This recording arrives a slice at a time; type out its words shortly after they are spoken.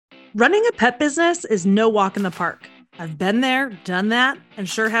Running a pet business is no walk in the park. I've been there, done that, and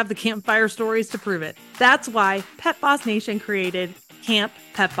sure have the campfire stories to prove it. That's why Pet Boss Nation created Camp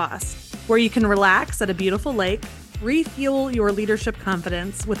Pet Boss, where you can relax at a beautiful lake, refuel your leadership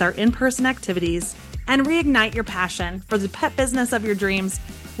confidence with our in-person activities, and reignite your passion for the pet business of your dreams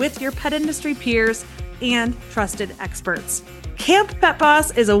with your pet industry peers and trusted experts. Camp Pet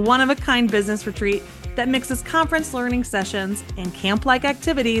Boss is a one-of-a-kind business retreat that mixes conference learning sessions and camp-like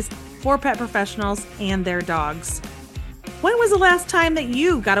activities for pet professionals and their dogs. When was the last time that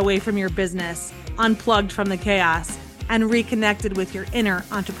you got away from your business, unplugged from the chaos, and reconnected with your inner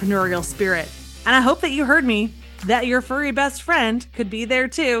entrepreneurial spirit? And I hope that you heard me, that your furry best friend could be there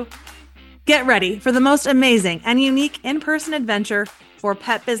too. Get ready for the most amazing and unique in-person adventure for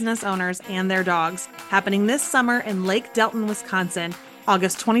pet business owners and their dogs, happening this summer in Lake Delton, Wisconsin,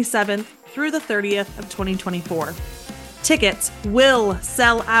 August 27th through the 30th of 2024. Tickets will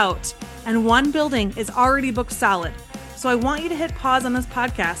sell out, and one building is already booked solid. So I want you to hit pause on this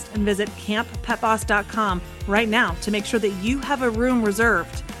podcast and visit camppetboss.com right now to make sure that you have a room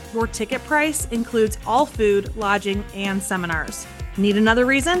reserved. Your ticket price includes all food, lodging, and seminars. Need another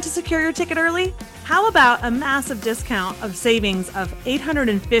reason to secure your ticket early? How about a massive discount of savings of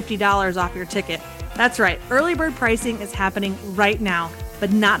 $850 off your ticket? That's right, early bird pricing is happening right now,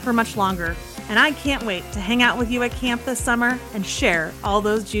 but not for much longer. And I can't wait to hang out with you at camp this summer and share all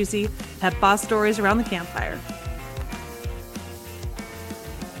those juicy Pet Boss stories around the campfire.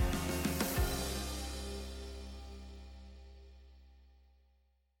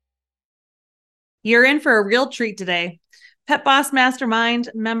 You're in for a real treat today. Pet Boss Mastermind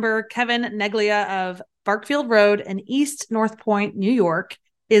member Kevin Neglia of Barkfield Road in East North Point, New York,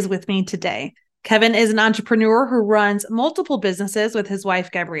 is with me today. Kevin is an entrepreneur who runs multiple businesses with his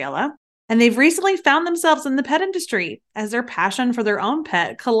wife, Gabriella, and they've recently found themselves in the pet industry as their passion for their own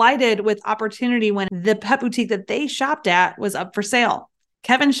pet collided with opportunity when the pet boutique that they shopped at was up for sale.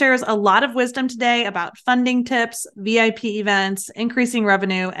 Kevin shares a lot of wisdom today about funding tips, VIP events, increasing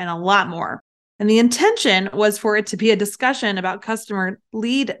revenue, and a lot more. And the intention was for it to be a discussion about customer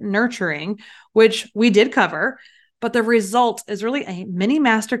lead nurturing, which we did cover, but the result is really a mini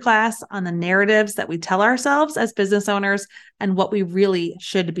masterclass on the narratives that we tell ourselves as business owners and what we really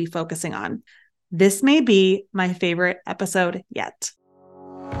should be focusing on. This may be my favorite episode yet.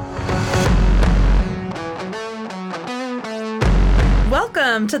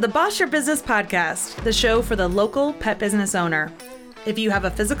 Welcome to the Boss Your Business podcast, the show for the local pet business owner. If you have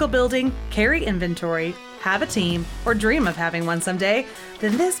a physical building, carry inventory, have a team, or dream of having one someday,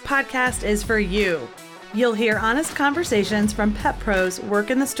 then this podcast is for you. You'll hear honest conversations from pet pros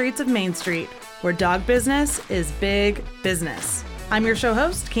working the streets of Main Street, where dog business is big business. I'm your show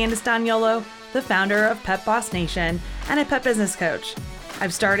host, Candice Daniolo, the founder of Pet Boss Nation and a pet business coach.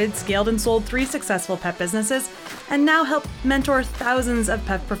 I've started, scaled, and sold 3 successful pet businesses and now help mentor thousands of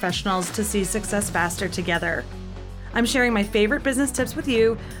pet professionals to see success faster together. I'm sharing my favorite business tips with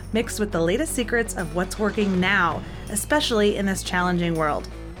you, mixed with the latest secrets of what's working now, especially in this challenging world.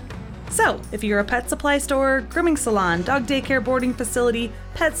 So, if you're a pet supply store, grooming salon, dog daycare boarding facility,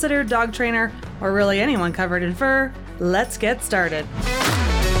 pet sitter, dog trainer, or really anyone covered in fur, let's get started.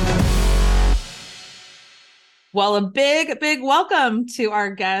 Well, a big welcome to our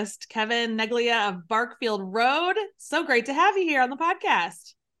guest, Kevin Neglia of Barkfield Road. So great to have you here on the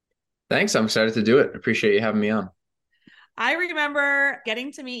podcast. Thanks. I'm excited to do it. Appreciate you having me on. I remember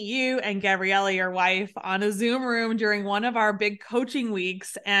getting to meet you and Gabriella, your wife, on a Zoom room during one of our big coaching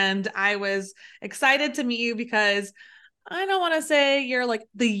weeks. And I was excited to meet you because I don't want to say you're like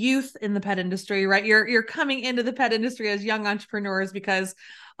the youth in the pet industry, right? You're coming into the pet industry as young entrepreneurs because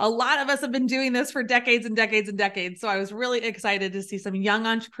a lot of us have been doing this for decades and decades and decades. So I was really excited to see some young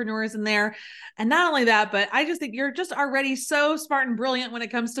entrepreneurs in there. And not only that, but I just think you're just already so smart and brilliant when it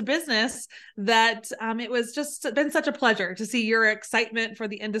comes to business that it was just been such a pleasure to see your excitement for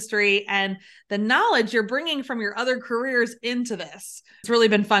the industry and the knowledge you're bringing from your other careers into this. It's really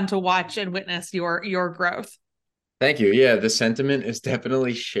been fun to watch and witness your growth. Thank you. Yeah, the sentiment is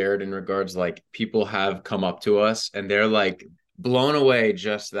definitely shared in regards like people have come up to us and they're like blown away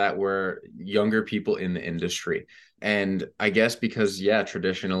just that we're younger people in the industry. And I guess because,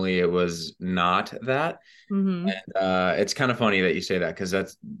 traditionally it was not that. Mm-hmm. And it's kind of funny that you say that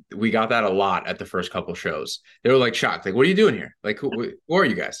because we got that a lot at the first couple shows. They were like shocked. Like, what are you doing here? Like, who are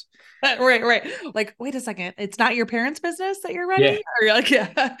you guys? Right. Like, wait a second. It's not your parents' business that you're running? Yeah. Or you're like,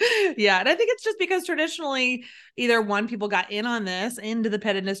 yeah. Yeah. And I think it's just because traditionally either one, people got in on this into the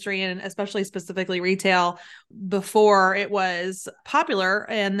pet industry and especially specifically retail before it was popular.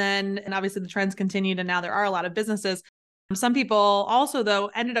 And obviously the trends continued and now there are a lot of businesses. Some people also,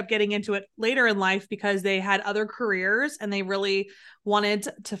 though, ended up getting into it later in life because they had other careers and they really wanted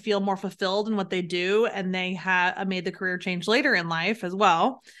to feel more fulfilled in what they do. And they had made the career change later in life as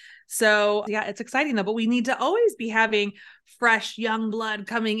well. So, yeah, it's exciting though, but we need to always be having fresh young blood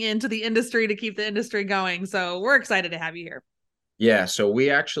coming into the industry to keep the industry going. So, we're excited to have you here. Yeah, so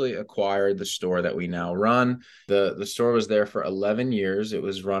we actually acquired the store that we now run. The store was there for 11 years. It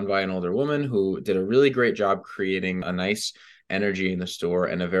was run by an older woman who did a really great job creating a nice energy in the store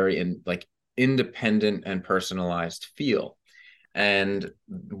and a very independent and personalized feel. And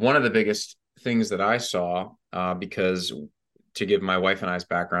one of the biggest things that I saw, because to give my wife and I's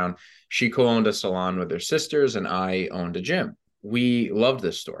background, she co-owned a salon with her sisters and I owned a gym. We loved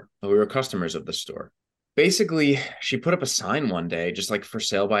this store. We were customers of the store. Basically, she put up a sign one day, just like for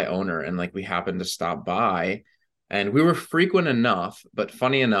sale by owner. And like we happened to stop by and we were frequent enough, but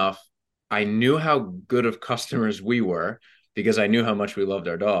funny enough, I knew how good of customers we were because I knew how much we loved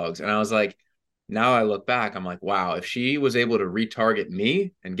our dogs. And I was like, now I look back, I'm like, wow, if she was able to retarget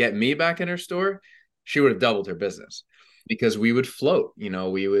me and get me back in her store, she would have doubled her business because we would float.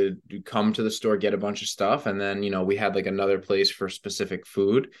 We would come to the store, get a bunch of stuff. And then, we had like another place for specific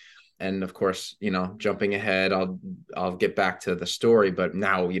food. And of course, jumping ahead, I'll get back to the story. But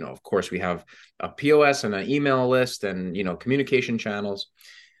now, of course, we have a POS and an email list and, communication channels.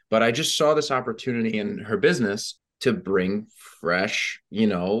 But I just saw this opportunity in her business to bring fresh,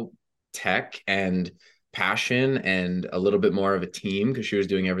 tech and passion and a little bit more of a team because she was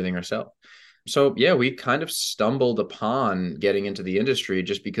doing everything herself. So yeah, we kind of stumbled upon getting into the industry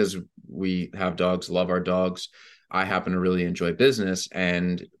just because we have dogs, love our dogs. I happen to really enjoy business,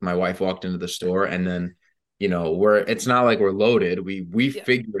 and my wife walked into the store, and then it's not like we're loaded. We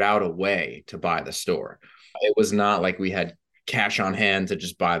figured out a way to buy the store. It was not like we had cash on hand to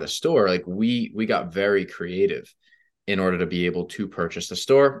just buy the store. Like we got very creative in order to be able to purchase the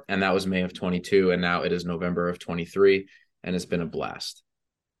store, and that was May of 22, and now it is November of 23, and it's been a blast.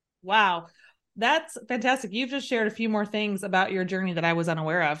 Wow. That's fantastic. You've just shared a few more things about your journey that I was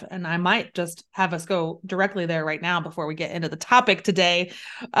unaware of. And I might just have us go directly there right now before we get into the topic today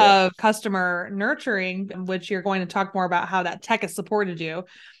of customer nurturing, which you're going to talk more about how that tech has supported you.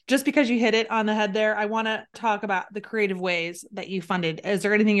 Just because you hit it on the head there, I want to talk about the creative ways that you funded. Is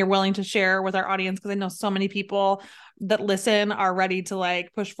there anything you're willing to share with our audience? Because I know so many people that listen are ready to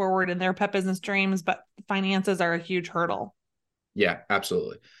like push forward in their pet business dreams, but finances are a huge hurdle. Yeah,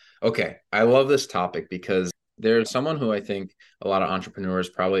 absolutely. Okay. I love this topic because there's someone who I think a lot of entrepreneurs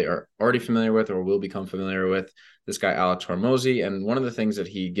probably are already familiar with or will become familiar with, this guy, Alex Hormozy. And one of the things that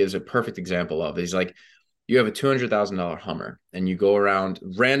he gives a perfect example of is like, you have a $200,000 Hummer and you go around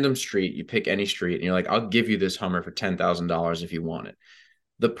random street, you pick any street and you're like, I'll give you this Hummer for $10,000 if you want it.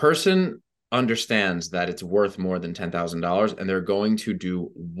 The person understands that it's worth more than $10,000 and they're going to do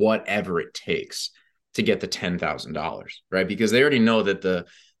whatever it takes to get the $10,000, right? Because they already know that the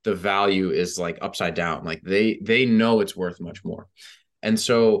value is like upside down. Like they know it's worth much more. And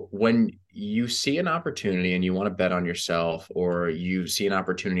so when you see an opportunity and you want to bet on yourself, or you see an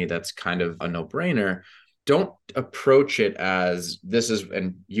opportunity that's kind of a no-brainer, don't approach it as this is,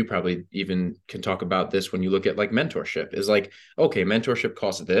 and you probably even can talk about this when you look at like mentorship, is like, okay, mentorship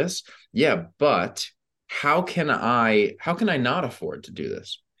costs this. Yeah, but how can I not afford to do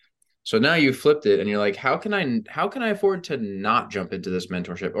this? So now you flipped it and you're like, how can I afford to not jump into this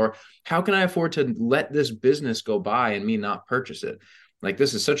mentorship? Or how can I afford to let this business go by and me not purchase it? Like,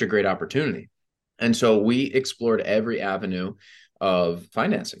 this is such a great opportunity. And so we explored every avenue of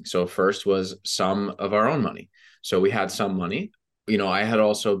financing. So first was some of our own money. So we had some money. I had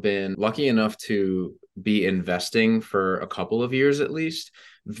also been lucky enough to be investing for a couple of years at least,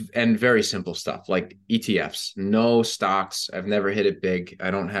 and very simple stuff like ETFs, no stocks. I've never hit it big. I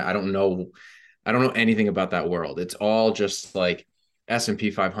don't know anything about that world. It's all just like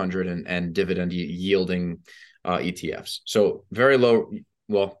S&P 500 and dividend yielding ETFs. So very low.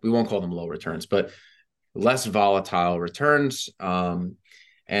 Well, we won't call them low returns, but less volatile returns. And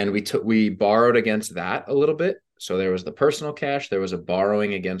we borrowed against that a little bit. So there was the personal cash, there was a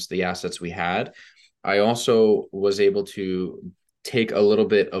borrowing against the assets we had. I also was able to take a little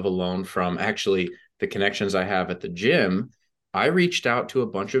bit of a loan from actually the connections I have at the gym. I reached out to a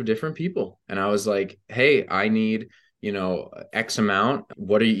bunch of different people and I was like, hey, I need, X amount.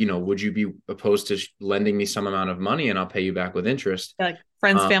 What are you, would you be opposed to lending me some amount of money and I'll pay you back with interest? Like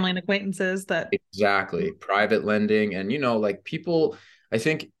friends, family, and acquaintances that. Exactly. Private lending. And, like people, I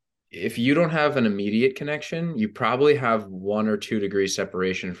think if you don't have an immediate connection, you probably have 1 or 2 degrees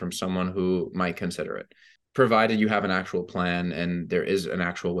separation from someone who might consider it, provided you have an actual plan and there is an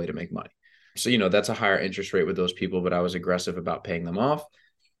actual way to make money. So, that's a higher interest rate with those people, but I was aggressive about paying them off.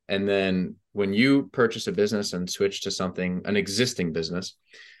 And then when you purchase a business and switch to something, an existing business,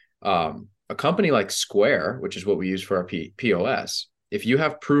 a company like Square, which is what we use for our POS, if you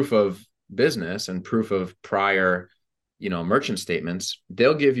have proof of business and proof of prior, merchant statements,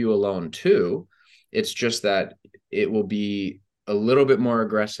 they'll give you a loan too. It's just that it will be a little bit more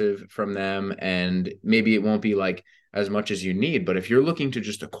aggressive from them, and maybe it won't be like as much as you need. But if you're looking to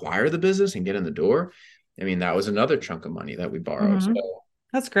just acquire the business and get in the door, I mean, that was another chunk of money that we borrowed. Mm-hmm. So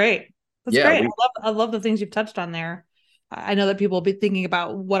That's great. That's yeah, great. I love the things you've touched on there. I know that people will be thinking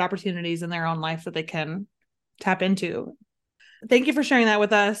about what opportunities in their own life that they can tap into. Thank you for sharing that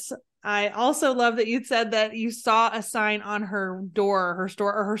with us. I also love that you said that you saw a sign on her door, her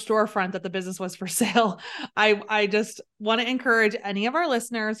store, or her storefront that the business was for sale. I just want to encourage any of our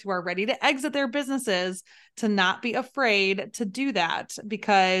listeners who are ready to exit their businesses to not be afraid to do that,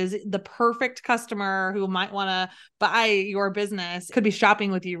 because the perfect customer who might want to buy your business could be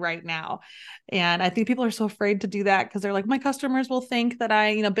shopping with you right now. And I think people are so afraid to do that because they're like, my customers will think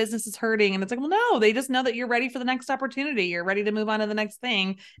that business is hurting. And it's like, well, no, they just know that you're ready for the next opportunity. You're ready to move on to the next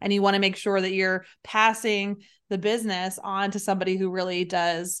thing. And you want to make sure that you're passing the business on to somebody who really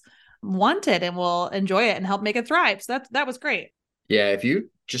does want it and will enjoy it and help make it thrive. So that was great. Yeah, if you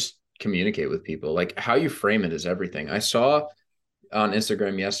just communicate with people, like how you frame it is everything. I saw on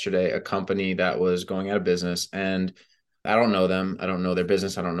Instagram yesterday a company that was going out of business, and I don't know them. I don't know their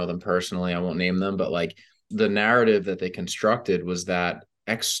business. I don't know them personally. I won't name them, but like the narrative that they constructed was that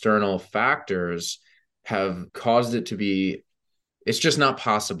external factors have caused it to be, it's just not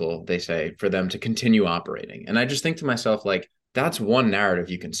possible, they say, for them to continue operating. And I just think to myself, like, that's one narrative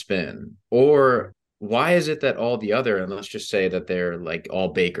you can spin. Or why is it that all the other, and let's just say that they're like all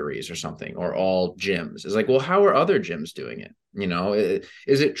bakeries or something, or all gyms, is like, well, how are other gyms doing it?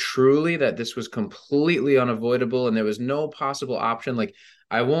 Is it truly that this was completely unavoidable and there was no possible option? Like,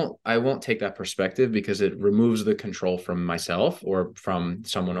 I won't take that perspective because it removes the control from myself or from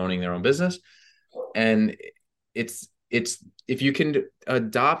someone owning their own business. And it's if you can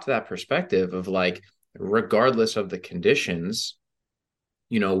adopt that perspective of like, regardless of the conditions,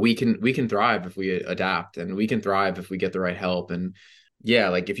 we can thrive if we adapt, and we can thrive if we get the right help. And yeah,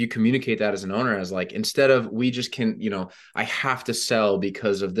 like if you communicate that as an owner, as like, instead of we just can, I have to sell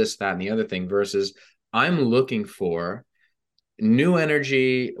because of this, that, and the other thing, versus I'm looking for new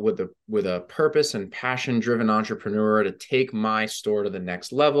energy with a purpose and passion driven entrepreneur to take my store to the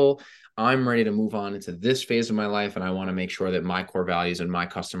next level. I'm ready to move on into this phase of my life, and I want to make sure that my core values and my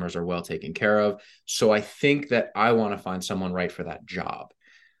customers are well taken care of. So I think that I want to find someone right for that job.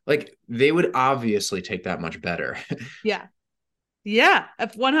 Like, they would obviously take that much better. Yeah. Yeah,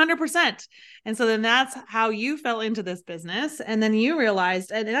 100%. And so then that's how you fell into this business. And then you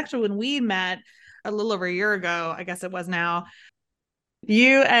realized, and actually when we met a little over a year ago, I guess it was now,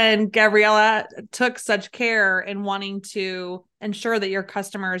 you and Gabriella took such care in wanting to ensure that your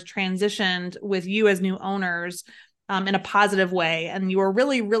customers transitioned with you as new owners in a positive way. And you were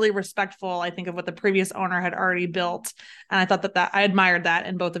really, really respectful, I think, of what the previous owner had already built. And I thought that I admired that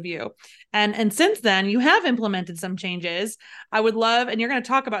in both of you. And since then, you have implemented some changes. I would love, and you're going to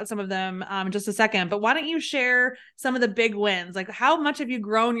talk about some of them in just a second, but why don't you share some of the big wins? Like, how much have you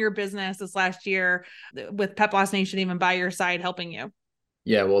grown your business this last year with Pet Boss Nation even by your side helping you?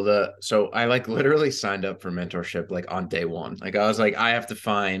 Yeah, well, so I like literally signed up for mentorship like on day one. Like, I was like, I have to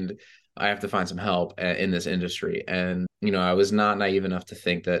find some help in this industry. And, I was not naive enough to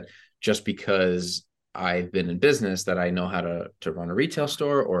think that just because I've been in business that I know how to run a retail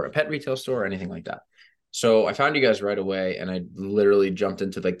store or a pet retail store or anything like that. So I found you guys right away, and I literally jumped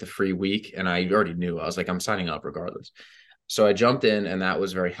into like the free week, and I already knew, I was like, I'm signing up regardless. So I jumped in, and that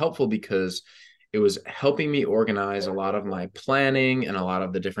was very helpful because it was helping me organize a lot of my planning and a lot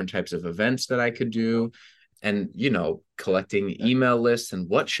of the different types of events that I could do, and collecting email lists, and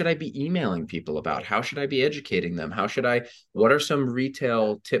what should I be emailing people about, how should I be educating them, what are some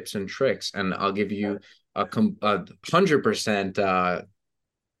retail tips and tricks. And I'll give you a 100%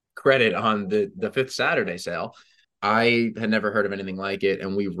 credit on the fifth Saturday sale. I had never heard of anything like it,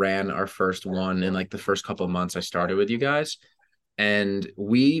 and we ran our first one in like the first couple of months I started with you guys, and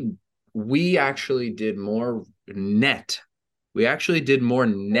we actually did more net. We actually did more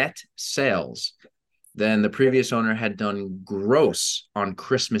net sales than the previous owner had done gross on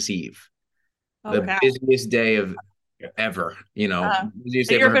Christmas Eve, the Okay. busiest day of ever. Busiest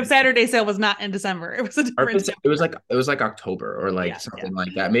day Your ever. Fifth Saturday sale was not in December. It was a different time. It was like October or like Yeah. something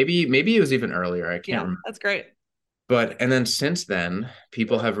like that. Maybe it was even earlier. I can't Yeah. remember. That's great. But and then since then,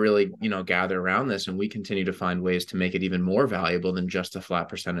 people have really, gathered around this, and we continue to find ways to make it even more valuable than just a flat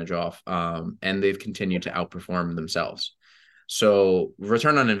percentage off. And they've continued to outperform themselves. So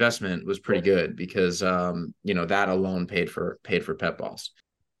return on investment was pretty good because that alone paid for Pet Boss.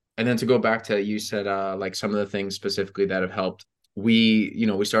 And then to go back to, you said like some of the things specifically that have helped, we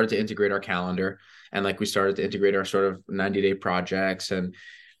started to integrate our calendar, and like we started to integrate our sort of 90-day projects, and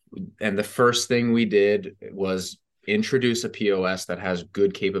the first thing we did was introduce a POS that has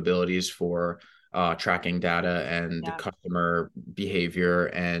good capabilities for tracking data and Yeah. customer behavior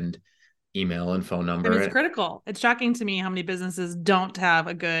and email and phone I mean, number. it's critical. It's shocking to me how many businesses don't have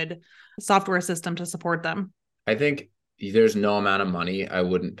a good software system to support them. I think there's no amount of money I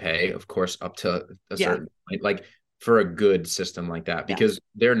wouldn't pay, of course, up to a Yeah. certain point, like for a good system like that, Yeah. because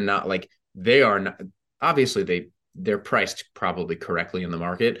they're not like they are not obviously they're priced probably correctly in the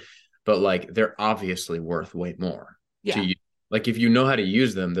market, but like they're obviously worth way more to Yeah. you. Like if you know how to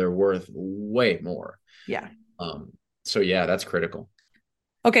use them, they're worth way more. Yeah. Um, so yeah, that's critical.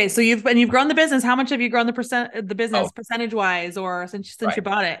 Okay. So you've grown the business. How much have you grown the Oh, business percentage wise, or since you right.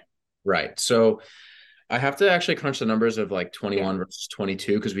 bought it? Right. So I have to actually crunch the numbers of like Yeah. 21 versus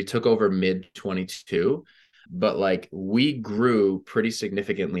 22 because we took over mid 22, but like we grew pretty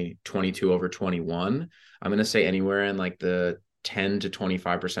significantly 22 over 21. I'm going to say anywhere in like the 10 to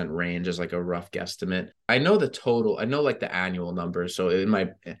 25% range is like a rough guesstimate. I know the total, I know like the annual numbers. So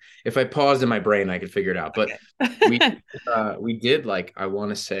if I paused in my brain, I could figure it out. But we, Okay. we did like, I want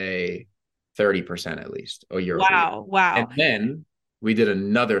to say 30% at least a year over year. Wow. Wow. And then we did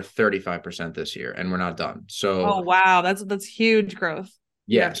another 35% this year, and we're not done. So Oh, wow. That's huge growth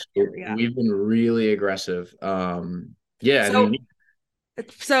year after yes, year. Yeah. we've been really aggressive. Yeah, So and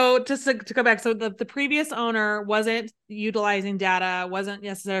to go back, so the previous owner wasn't utilizing data, wasn't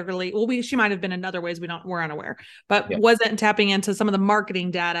necessarily, well, she might have been in other ways we're unaware, but yeah, wasn't tapping into some of the marketing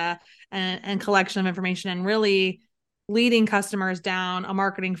data and collection of information and really leading customers down a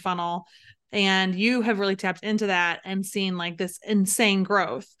marketing funnel. And you have really tapped into that and seen like this insane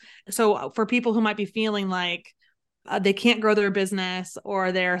growth. So for people who might be feeling like they can't grow their business,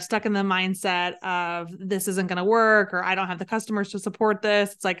 or they're stuck in the mindset of this isn't going to work, or I don't have the customers to support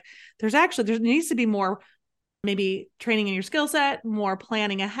this. It's like there needs to be more, maybe training in your skill set, more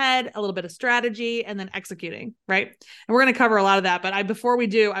planning ahead, a little bit of strategy, and then executing, right? And we're going to cover a lot of that. But before we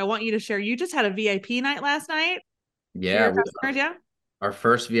do, I want you to share, you just had a VIP night last night for yeah. your customers. Yeah. Our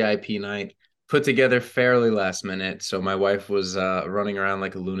first VIP night put together fairly last minute. So my wife was running around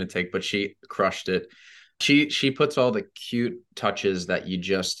like a lunatic, but she crushed it. She puts all the cute touches that you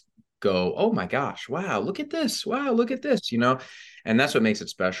just go, oh my gosh, wow, look at this. Wow, look at this, and that's what makes it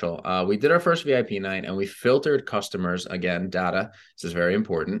special. We did our first VIP night, and we filtered customers, again, data. This is very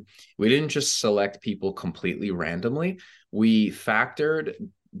important. We didn't just select people completely randomly. We factored,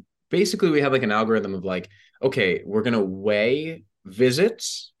 basically, we have like an algorithm of like, okay, we're going to weigh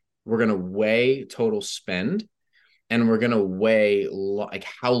visits, we're going to weigh total spend, and we're going to weigh like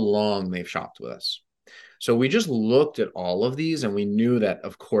how long they've shopped with us. So we just looked at all of these, and we knew that,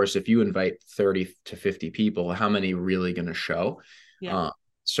 of course, if you invite 30 to 50 people, how many really going to show? Yeah. Uh,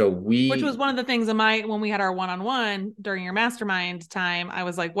 so Which we, was one of the things when we had our one-on-one during your mastermind time, I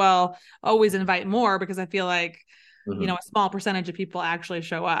was like, well, always invite more, because I feel like, Mhm. a small percentage of people actually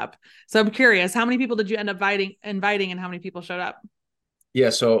show up. So I'm curious, how many people did you end up inviting and how many people showed up?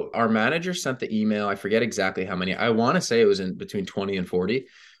 Yeah, so our manager sent the email. I forget exactly how many. I want to say it was in between 20 and 40.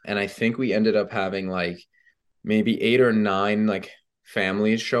 And I think we ended up having like maybe 8 or 9 like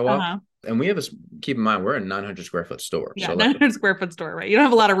families show up. Uh-huh. And we have a, keep in mind, we're a 900 square foot store. Yeah, So like, 900 square foot store, right? You don't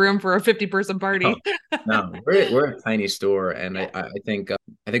have a lot of room for a 50-person no, party. no, we're a tiny store. And Yeah. I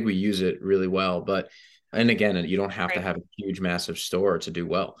think we use it really well. But, and again, you don't have to Right. have a huge, massive store to do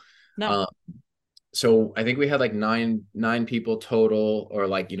well. No. Um, so I think we had like nine people total, or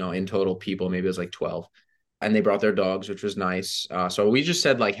like, in total people, maybe it was like 12. And they brought their dogs, which was nice. So we just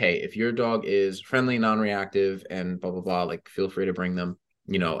said like, hey, if your dog is friendly, non-reactive, and blah blah blah, like feel free to bring them,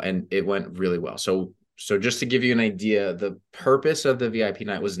 and it went really well. So just to give you an idea, the purpose of the VIP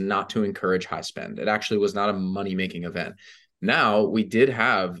night was not to encourage high spend. It actually was not a money-making event. Now we did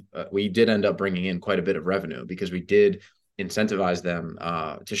end up bringing in quite a bit of revenue because we did incentivize them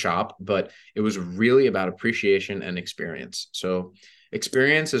to shop, but it was really about appreciation and experience. So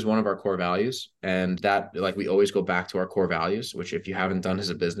experience is one of our core values, and that, like, we always go back to our core values, which if you haven't done as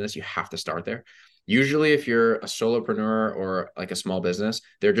a business, you have to start there. Usually if you're a solopreneur or like a small business,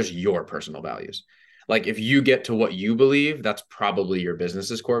 they're just your personal values. Like if you get to what you believe, that's probably your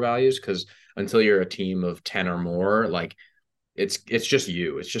business's core values, because until you're a team of 10 or more, like it's just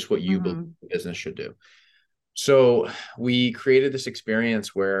you, it's just what you believe Mhm. the business should do. So we created this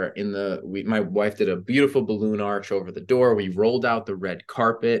experience where my wife did a beautiful balloon arch over the door. We rolled out the red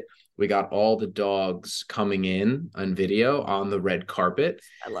carpet. We got all the dogs coming in on video on the red carpet.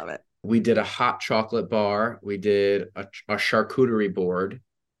 I love it. We did a hot chocolate bar. We did a charcuterie board.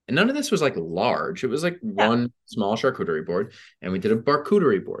 And none of this was like large. It was like Yeah. one small charcuterie board. And we did a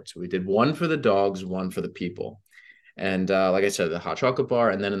barcuterie board. So we did one for the dogs, one for the people. And like I said, the hot chocolate bar.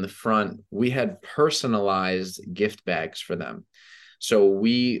 And then in the front, we had personalized gift bags for them. So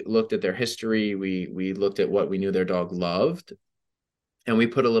we looked at their history. We looked at what we knew their dog loved, and we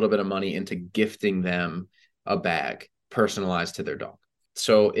put a little bit of money into gifting them a bag personalized to their dog.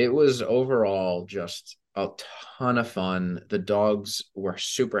 So it was overall just a ton of fun. The dogs were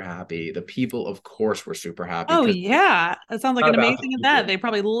super happy. The people, of course, were super happy Oh because yeah. That sounds like not an about the amazing event. people. They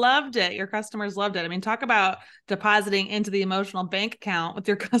probably loved it. Your customers loved it. I mean, talk about depositing into the emotional bank account with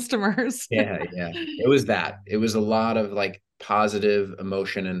your customers. Yeah, yeah. It was that. It was a lot of like positive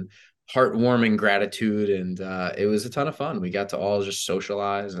emotion and heartwarming gratitude. And it was a ton of fun. We got to all just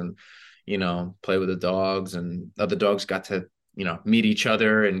socialize and, play with the dogs, and other dogs got to, meet each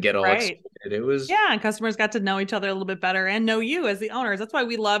other and get all Right. excited. It was Yeah, and customers got to know each other a little bit better and know you as the owners. That's why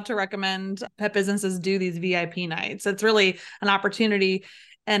we love to recommend pet businesses do these VIP nights. It's really an opportunity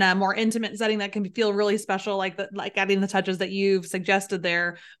and a more intimate setting that can feel really special, like adding the touches that you've suggested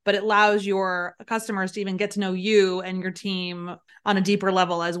there. But it allows your customers to even get to know you and your team on a deeper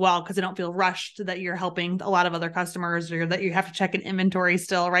level as well, because they don't feel rushed that you're helping a lot of other customers or that you have to check an inventory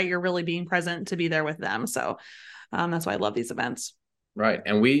still, right? You're really being present to be there with them. So that's why I love these events. right.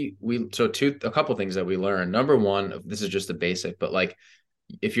 And a couple things that we learned. Number one, this is just the basic, but like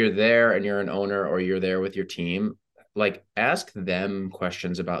if you're there and you're an owner or you're there with your team, like ask them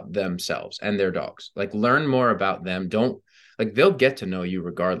questions about themselves and their dogs. Like learn more about them. Don't like they'll get to know you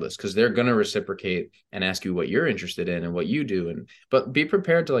regardless because they're gonna reciprocate and ask you what you're interested in and what you do. And but be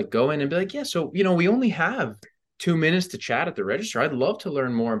prepared to like go in and be like, yeah, so we only have 2 minutes to chat at the register. I'd love to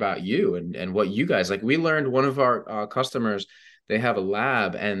learn more about you and what you guys like. We learned one of our customers, they have a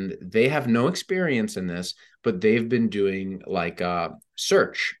lab and they have no experience in this, but they've been doing like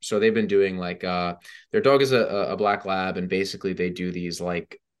search. So they've been doing like their dog is a black lab, and basically they do these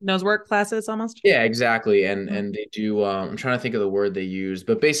like Those work classes almost. yeah, exactly. And Mm. and they do I'm trying to think of the word they use,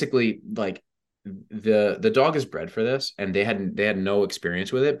 but basically like the dog is bred for this and they had no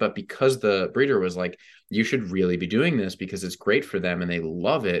experience with it, but because the breeder was like, you should really be doing this because it's great for them and they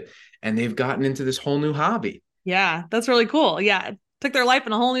love it, and they've gotten into this whole new hobby. Yeah, that's really cool. Yeah, it took their life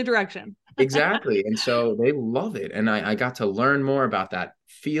in a whole new direction. Exactly. And so they love it. And I got to learn more about that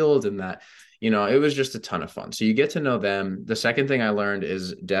field and that, it was just a ton of fun. So you get to know them. The second thing I learned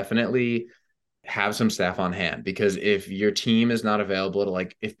is definitely have some staff on hand, because if your team is not available to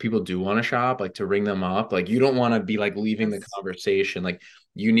like, if people do want to shop, like to ring them up, like you don't want to be like leaving the Yes. conversation. Like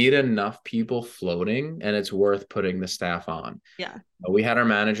you need enough people floating and it's worth putting the staff on. Yeah. We had our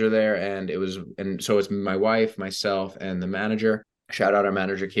manager there, and so it's my wife, myself, and the manager. Shout out our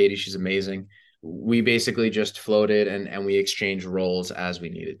manager, Katie. She's amazing. We basically just floated and we exchanged roles as we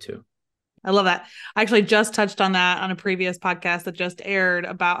needed to. I love that. I actually just touched on that on a previous podcast that just aired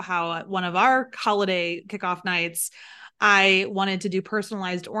about how at one of our holiday kickoff nights, I wanted to do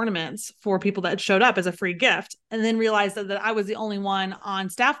personalized ornaments for people that showed up as a free gift, and then realized that I was the only one on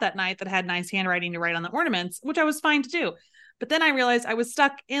staff that night that had nice handwriting to write on the ornaments, which I was fine to do. But then I realized I was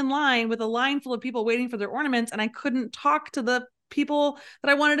stuck in line with a line full of people waiting for their ornaments, and I couldn't talk to the people that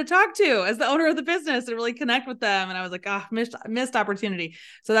I wanted to talk to as the owner of the business and really connect with them. And I was like, missed opportunity.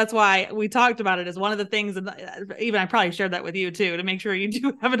 So that's why we talked about it as one of the things. And even I probably shared that with you too, to make sure you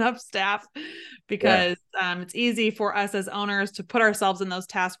do have enough staff, Yeah. because it's easy for us as owners to put ourselves in those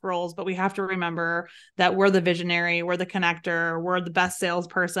task roles, but we have to remember that we're the visionary, we're the connector, we're the best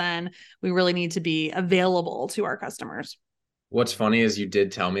salesperson. We really need to be available to our customers. What's funny is you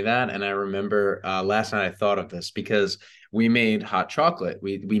did tell me that, and I remember last night I thought of this because we made hot chocolate.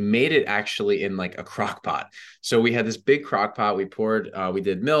 We made it actually in like a crock pot. So we had this big crock pot. We poured. We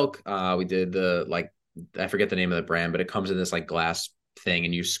did milk. We did the like I forget the name of the brand, but it comes in this like glass thing,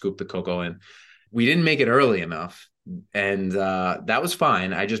 and you scoop the cocoa in. We didn't make it early enough, and that was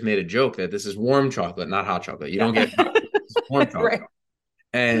fine. I just made a joke that this is warm chocolate, not hot chocolate. You don't Yeah. get hot, it's warm chocolate, Right.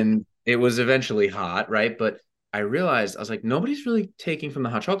 and it was eventually hot, right? But I realized I was like, nobody's really taking from the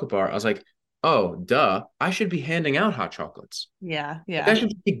hot chocolate bar. I was like, oh, duh, I should be handing out hot chocolates. Yeah. Like I Yeah.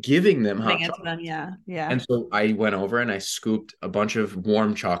 should be giving them Giving hot it to chocolate. them. Yeah. Yeah. And so I went over and I scooped a bunch of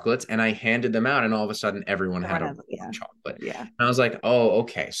warm chocolates and I handed them out. And all of a sudden, everyone had Everyone a has it. warm Yeah. chocolate. Yeah. And I was like, oh,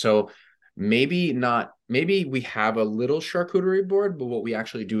 okay. So maybe not, maybe we have a little charcuterie board, but what we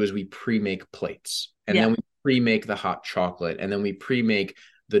actually do is we pre make plates. And then Yeah. we pre-make the hot chocolate, and then we pre-make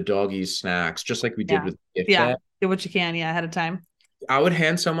the doggies snacks, just like we did Yeah. with the gift Yeah. bag. Do what you can. Yeah. Ahead of time. I would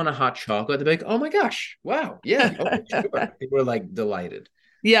hand someone a hot chocolate. They'd be like, "Oh my gosh, wow, yeah, okay, sure." They were like delighted.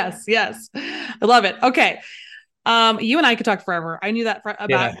 Yes. Yes. I love it. Okay. You and I could talk forever. I knew that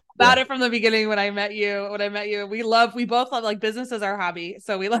Yeah, about yeah, it from the beginning when I met you. We both love like business as our hobby.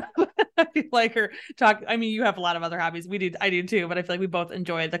 So we love, I feel like her talk. I mean, you have a lot of other hobbies. I do too, but I feel like we both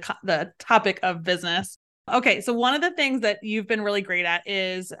enjoy the topic of business. Okay. So one of the things that you've been really great at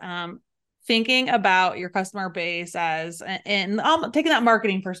is, thinking about your customer base as and taking that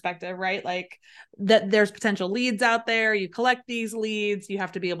marketing perspective, right? Like that there's potential leads out there. You collect these leads. You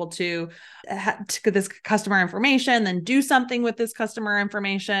have to be able to get this customer information, then do something with this customer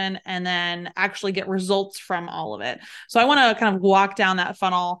information, and then actually get results from all of it. So I want to kind of walk down that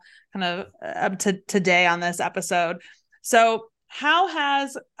funnel kind of up to today on this episode. So how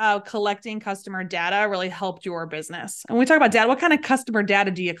has collecting customer data really helped your business? And when we talk about data, what kind of customer data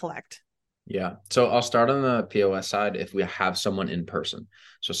do you collect? yeah. So I'll start on the POS side if we have someone in person.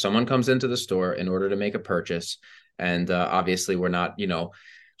 So someone comes into the store in order to make a purchase, and obviously we're not,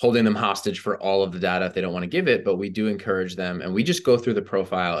 holding them hostage for all of the data if they don't want to give it, but we do encourage them, and we just go through the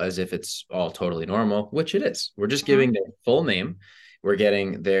profile as if it's all totally normal, which it is. We're just Mm-hmm. giving their full name. We're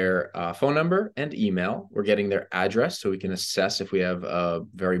getting their phone number and email. We're getting their address so we can assess if we have a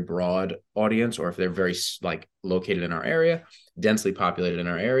very broad audience or if they're very like located in our area, densely populated in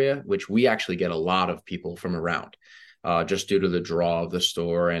our area, which we actually get a lot of people from around, just due to the draw of the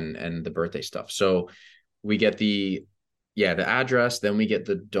store and the birthday stuff. So we get the address, then we get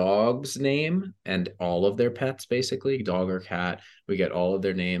the dog's name and all of their pets, basically, dog or cat. We get all of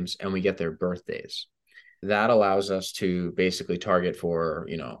their names and we get their birthdays. That allows us to basically target for,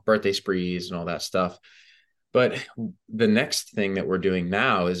 birthday sprees and all that stuff. But the next thing that we're doing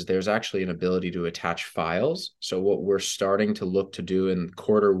now is there's actually an ability to attach files. So what we're starting to look to do in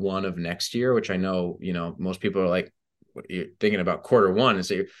quarter 1 of next year, which I know, most people are like, what you're thinking about quarter 1 is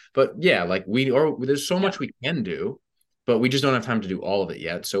that, but yeah, like there's so Yep. much we can do, but we just don't have time to do all of it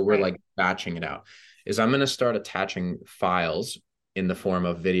yet. So we're Right. like batching it out. Is I'm going to start attaching files in the form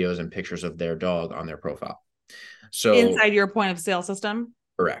of videos and pictures of their dog on their profile. So Inside your point of sale system.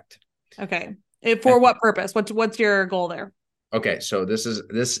 correct. Okay. And For what purpose? What's your goal there? okay, so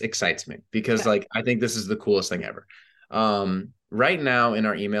this excites me because Okay. like I think this is the coolest thing ever. Right now in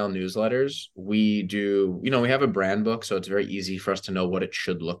our email newsletters, we do, we have a brand book, so it's very easy for us to know what it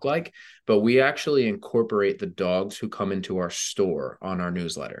should look like, but we actually incorporate the dogs who come into our store on our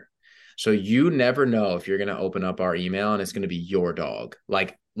newsletter. So you never know if you're going to open up our email and it's going to be your dog,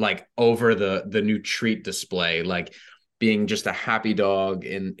 like over the new treat display, like being just a happy dog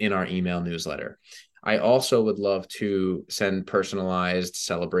in our email newsletter. I also would love to send personalized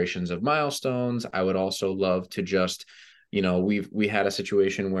celebrations of milestones. I would also love to just, we had a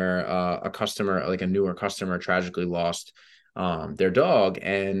situation where a customer, like a newer customer, tragically lost their dog,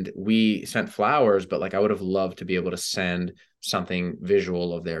 and we sent flowers, but like I would have loved to be able to send something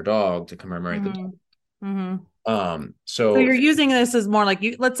visual of their dog to commemorate the dog. Mm-hmm. Mm-hmm. So So you're using this as more like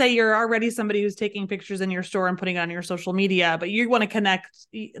let's say you're already somebody who's taking pictures in your store and putting it on your social media, but you want to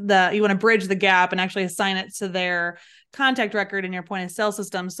you want to bridge the gap and actually assign it to their contact record in your point of sale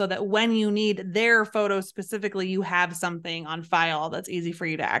system so that when you need their photo specifically, you have something on file that's easy for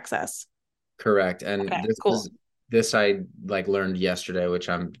you to access. correct. And Okay, this cool. is this I like learned yesterday, which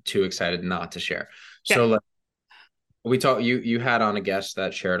I'm too excited not to share. So Okay. like we talked, you had on a guest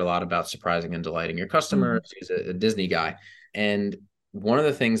that shared a lot about surprising and delighting your customers. Mhm. He's a Disney guy. And one of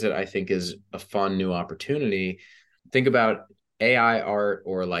the things that I think is a fun new opportunity, think about AI art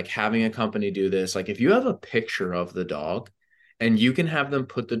or like having a company do this. Like if you have a picture of the dog and you can have them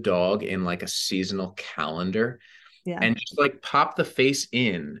put the dog in like a seasonal calendar Yeah. and just like pop the face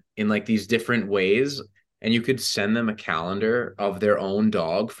in like these different ways, and you could send them a calendar of their own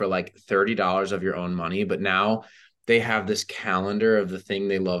dog for like $30 of your own money, but now they have this calendar of the thing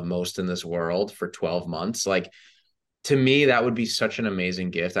they love most in this world for 12 months. Like to me that would be such an amazing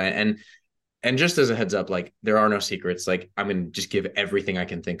gift. And just as a heads up, like there are no secrets. Like I'm gonna just give everything I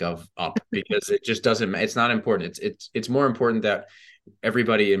can think of up because it just doesn't, it's not important. It's more important that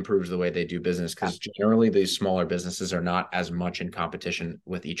everybody improves the way they do business, Yeah. because generally these smaller businesses are not as much in competition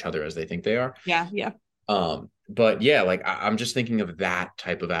with each other as they think they are. Yeah. Yeah. But yeah, like I'm just thinking of that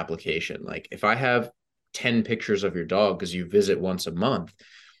type of application. Like if I have 10 pictures of your dog because you visit once a month,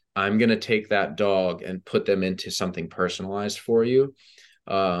 I'm gonna take that dog and put them into something personalized for you.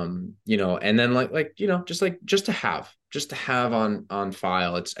 And then just to have on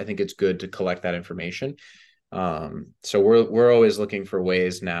file. I think it's good to collect that information. So we're always looking for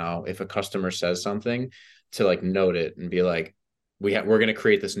ways now, if a customer says something, to like note it and be like, we're going to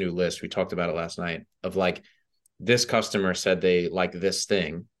create this new list. We talked about it last night of like, this customer said they like this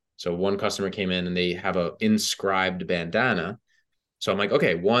thing. So one customer came in and they have a inscribed bandana. So I'm like,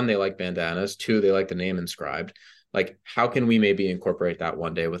 okay, one, they like bandanas. Two, they like the name inscribed. Like, how can we maybe incorporate that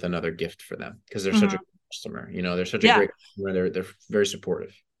one day with another gift for them? Because they're such a Mhm. good customer, they're such a Yeah. great customer. They're very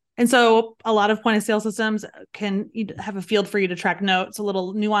supportive. And so a lot of point of sale systems can have a field for you to track notes, a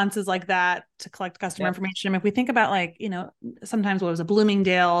little nuances like that to collect customer Yeah. information. If we think about like, sometimes what was it,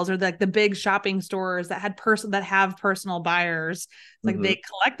 Bloomingdale's or like the big shopping stores that have personal buyers, it's like Mm-hmm. they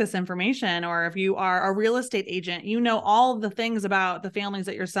collect this information. Or if you are a real estate agent, all the things about the families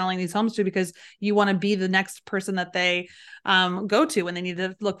that you're selling these homes to because you want to be the next person that they go to when they need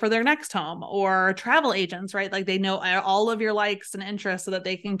to look for their next home. Or travel agents, right? Like they know all of your likes and interests so that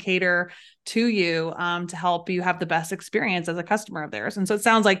they can cater to you to help you have the best experience as a customer of theirs. And so it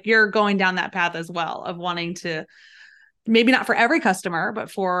sounds like you're going down that path as well of wanting to, maybe not for every customer, but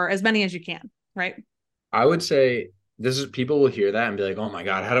for as many as you can, right? I would say this is people will hear that and be like, oh my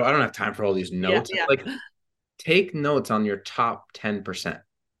God, I don't have time for all these Yeah, notes. yeah. Like, take notes on your top 10%.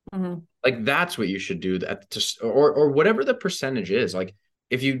 Mm-hmm. Like that's what you should do, that to, or whatever the percentage is. Like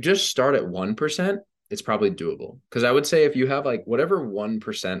if you just start at 1%, it's probably doable. Because I would say if you have like whatever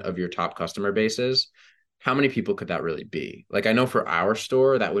 1% of your top customer base is, how many people could that really be? Like I know for our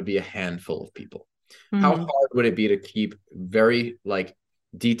store, that would be a handful of people. How Mm-hmm. hard would it be to keep very like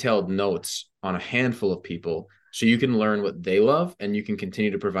detailed notes on a handful of people so you can learn what they love and you can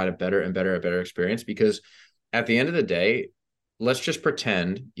continue to provide a better and better experience? Because at the end of the day, let's just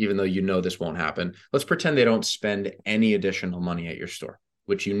pretend, even though this won't happen, let's pretend they don't spend any additional money at your store,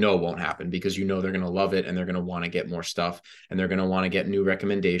 which won't happen because they're going to love it and they're going to want to get more stuff and they're going to want to get new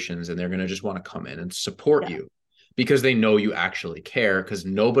recommendations and they're going to just want to come in and support Yeah. you because they know you actually care, because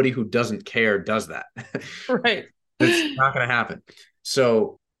nobody who doesn't care does that. Right. It's not going to happen.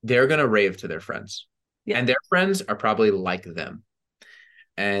 So they're going to rave to their friends, Yeah. and their friends are probably like them.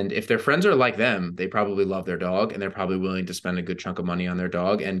 And if their friends are like them, they probably love their dog and they're probably willing to spend a good chunk of money on their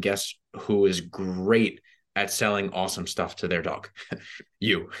dog. And guess who is great at selling awesome stuff to their dog?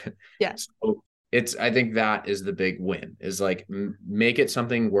 You. Yeah. So I think that is the big win, is like make it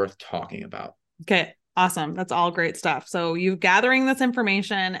something worth talking about. Okay. Awesome. That's all great stuff. So you're gathering this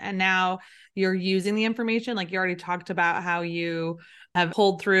information and now you're using the information. Like you already talked about how you have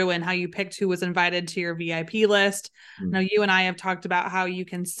pulled through and how you picked who was invited to your VIP list. Mm. Now you and I have talked about how you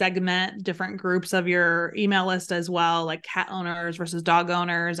can segment different groups of your email list as well, like cat owners versus dog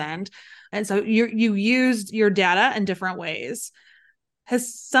owners. And so you used your data in different ways.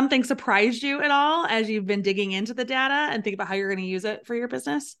 Has something surprised you at all as you've been digging into the data and think about how you're going to use it for your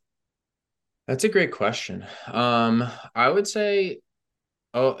business? That's a great question. I would say,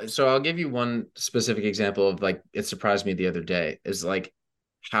 oh, so I'll give you one specific example of like it surprised me the other day is like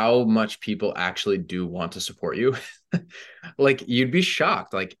how much people actually do want to support you. Like you'd be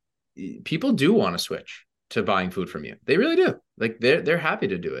shocked. Like people do want to switch to buying food from you. They really do. Like they're happy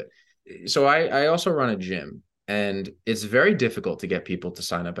to do it. So I also run a gym, and it's very difficult to get people to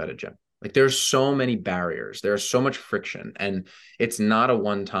sign up at a gym. Like there's so many barriers. There's so much friction, and it's not a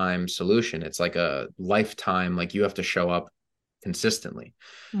one-time solution. It's like a lifetime, like you have to show up consistently.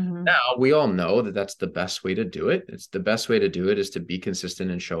 Mm-hmm. Now, we all know that that's the best way to do it. It's the best way to do it is to be consistent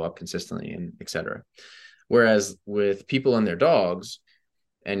and show up consistently and etc. Whereas with people and their dogs,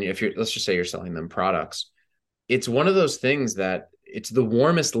 and if let's just say you're selling them products, it's one of those things that it's the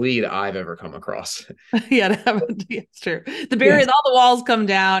warmest lead I've ever come across. Yeah, it's true. The Yeah. barriers, all the walls come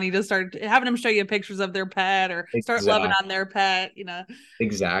down. You just start having them show you pictures of their pet or start loving Exactly. on their pet,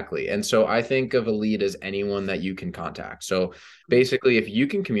 Exactly. And so I think of a lead as anyone that you can contact. So basically, if you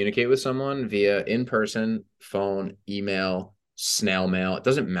can communicate with someone via in person, phone, email, snail mail, it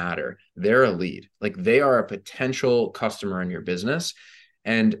doesn't matter. They're a lead. Like they are a potential customer in your business.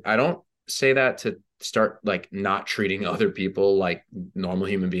 And I don't say that to start like not treating other people like normal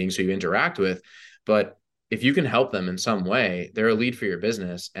human beings who you interact with. But if you can help them in some way, they're a lead for your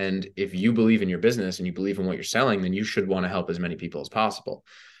business. And if you believe in your business and you believe in what you're selling, then you should want to help as many people as possible.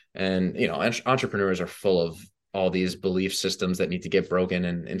 And, entrepreneurs are full of all these belief systems that need to get broken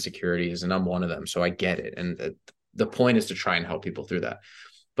and insecurities. And I'm one of them. So I get it. And the point is to try and help people through that.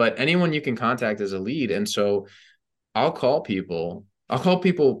 But anyone you can contact is a lead. And so I'll call people. I'll call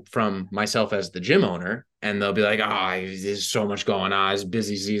people from myself as the gym owner, and they'll be like, "Oh, there's so much going on. It's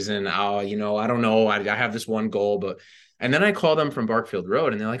busy season. Oh, I don't know. I have this one goal, but." And then I call them from Barkfield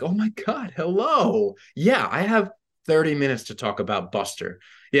Road, and they're like, "Oh my God, hello. Yeah, I have 30 minutes to talk about Buster.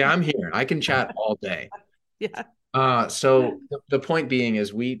 Yeah, I'm here. I can chat all day." Yeah. So the point being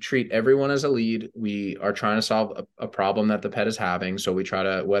is we treat everyone as a lead. We are trying to solve a problem that the pet is having. So we try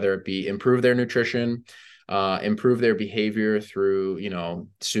to, whether it be improve their nutrition, improve their behavior through,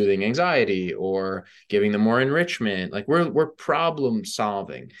 soothing anxiety or giving them more enrichment. Like we're problem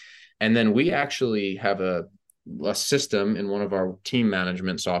solving. And then we actually have a system in one of our team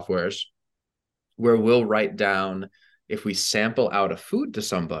management softwares where we'll write down if we sample out a food to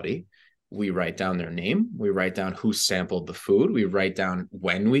somebody, we write down their name, we write down who sampled the food, we write down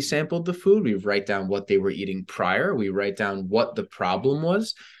when we sampled the food, we write down what they were eating prior, we write down what the problem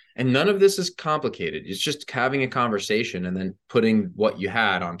was. And none of this is complicated. It's just having a conversation and then putting what you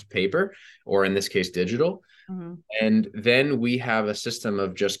had onto paper, or in this case, digital. Mm-hmm. And then we have a system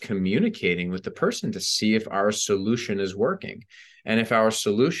of just communicating with the person to see if our solution is working. And if our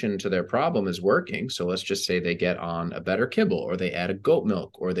solution to their problem is working, so let's just say they get on a better kibble, or they add a goat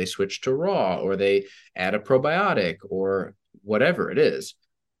milk, or they switch to raw, or they add a probiotic, or whatever it is,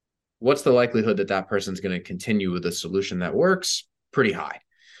 what's the likelihood that that person's going to continue with a solution that works? Pretty high.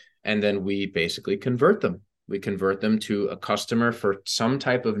 And then we basically convert them. We convert them to a customer for some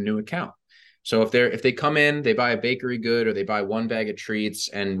type of new account. So if they come in, they buy a bakery good, or they buy one bag of treats,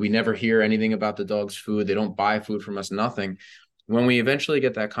 and we never hear anything about the dog's food, they don't buy food from us, nothing. When we eventually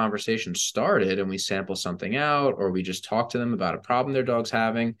get that conversation started and we sample something out, or we just talk to them about a problem their dog's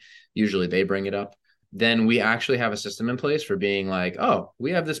having, usually they bring it up, then we actually have a system in place for being like, oh,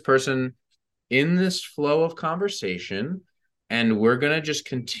 we have this person in this flow of conversation, and we're going to just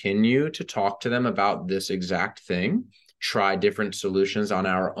continue to talk to them about this exact thing, try different solutions on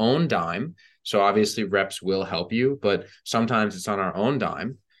our own dime. So obviously reps will help you, but sometimes it's on our own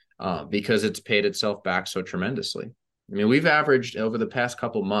dime because it's paid itself back so tremendously. I mean, we've averaged over the past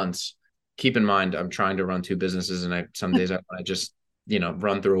couple months, keep in mind, I'm trying to run two businesses, and some days I just,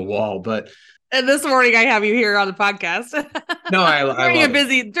 run through a wall, but. And this morning I have you here on the podcast. No, I love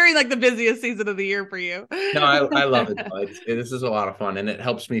it. During like the busiest season of the year for you. No, I love it. This is a lot of fun, and it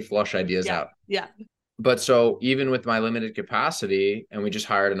helps me flush ideas out. Yeah. But so even with my limited capacity, and we just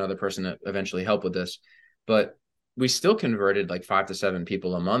hired another person to eventually help with this, but we still converted like 5 to 7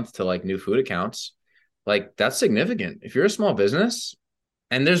 people a month to like new food accounts. Like that's significant. If you're a small business,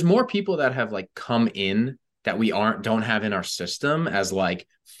 and there's more people that have like come in that we don't have in our system as like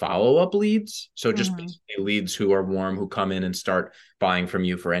follow-up leads. So just basically leads who are warm, who come in and start buying from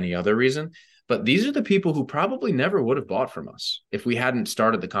you for any other reason. But these are the people who probably never would have bought from us if we hadn't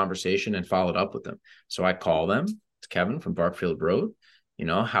started the conversation and followed up with them. So I call them. It's Kevin from Barkfield Road.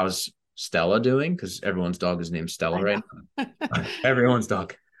 How's Stella doing? Because everyone's dog is named Stella right now. Everyone's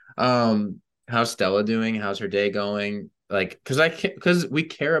dog. How's Stella doing? How's her day going? Like, because we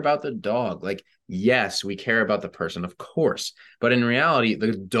care about the dog. Like, yes, we care about the person, of course. But in reality,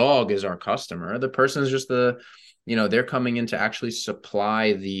 the dog is our customer. The person is just they're coming in to actually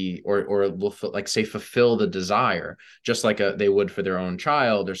supply or will like say fulfill the desire, just like they would for their own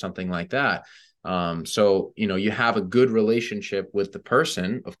child or something like that. So you have a good relationship with the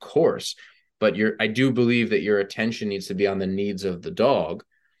person, of course, but I do believe that your attention needs to be on the needs of the dog.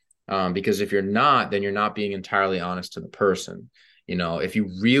 Because if you're not, then you're not being entirely honest to the person. If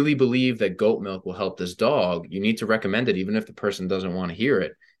you really believe that goat milk will help this dog, you need to recommend it, even if the person doesn't want to hear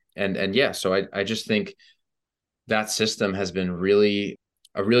it. And yeah, so I just think that system has been a really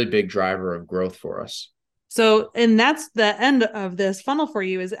big driver of growth for us. So, and that's the end of this funnel for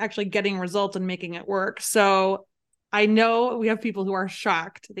you, is actually getting results and making it work. So I know we have people who are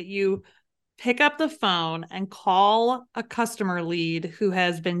shocked that you pick up the phone and call a customer lead who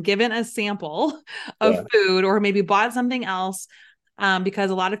has been given a sample of food or maybe bought something else. Because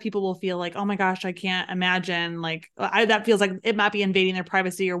a lot of people will feel like, oh my gosh, I can't imagine, like that feels like it might be invading their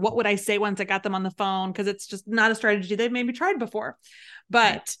privacy, or what would I say once I got them on the phone? Because it's just not a strategy they've maybe tried before.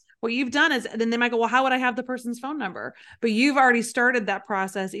 But what you've done is, then they might go, well, how would I have the person's phone number? But you've already started that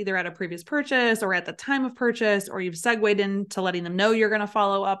process either at a previous purchase or at the time of purchase, or you've segued into letting them know you're going to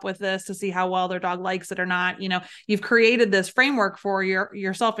follow up with this to see how well their dog likes it or not. You've created this framework for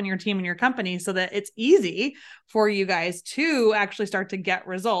yourself and your team and your company so that it's easy for you guys to actually start to get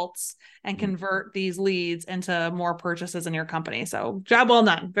results and convert these leads into more purchases in your company. So job well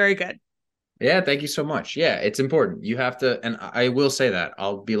done. Very good. Yeah, thank you so much. Yeah, it's important. You have to, and I will say that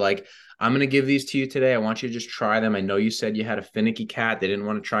I'll be like, I'm going to give these to you today. I want you to just try them. I know you said you had a finicky cat. They didn't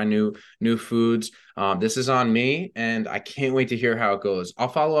want to try new foods. This is on me, and I can't wait to hear how it goes. I'll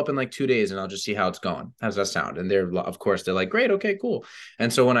follow up in like 2 days, and I'll just see how it's going. How does that sound? And of course, they're like, great. Okay, cool.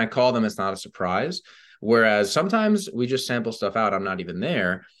 And so when I call them, it's not a surprise. Whereas sometimes we just sample stuff out. I'm not even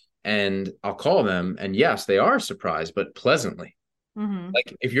there, and I'll call them, and yes, they are surprised, but pleasantly. Mm-hmm.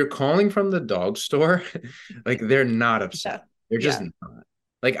 Like if you're calling from the dog store, like they're not Yeah. upset. They're just Yeah. not.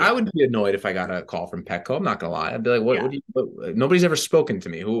 Like I Yeah. would be annoyed if I got a call from Petco. I'm not gonna lie. I'd be like, what Yeah. do you nobody's ever spoken to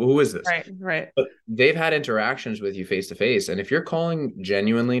me. Who is this? Right. Right. But they've had interactions with you face to face. And if you're calling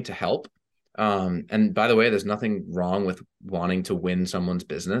genuinely to help, and by the way, there's nothing wrong with wanting to win someone's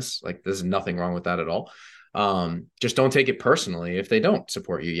business. Like there's nothing wrong with that at all. Just don't take it personally if they don't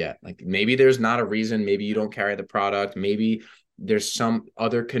support you yet. Like maybe there's not a reason, maybe you don't carry the product, maybe there's some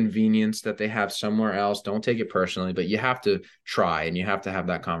other convenience that they have somewhere else. Don't take it personally, but you have to try and you have to have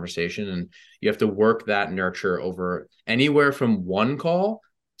that conversation and you have to work that nurture over anywhere from one call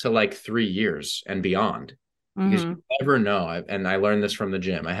to like 3 years and beyond because you Mm-hmm. never know. And I learned this from the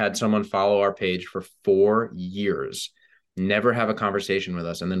gym. I had someone follow our page for 4 years, never have a conversation with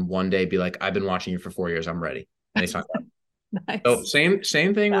us, and then one day be like, "I've been watching you for 4 years. I'm ready." And they signed up. So Nice.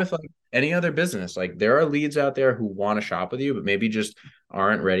 same thing Yeah. with like any other business. Like there are leads out there who want to shop with you, but maybe just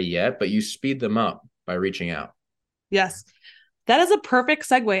aren't ready yet. But you speed them up by reaching out. Yes. That is a perfect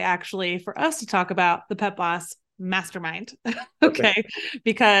segue, actually, for us to talk about the Pet Boss Mastermind. Perfect. Okay.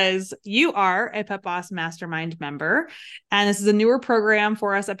 Because you are a Pet Boss Mastermind member. And this is a newer program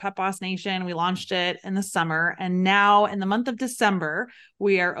for us at Pet Boss Nation. We launched it in the summer. And now in the month of December,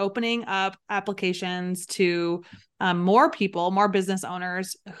 we are opening up applications to more people, more business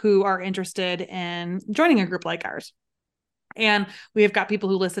owners who are interested in joining a group like ours. And we have got people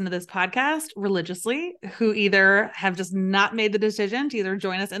who listen to this podcast religiously who either have just not made the decision to either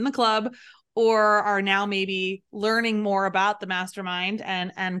join us in the club or are now maybe learning more about the mastermind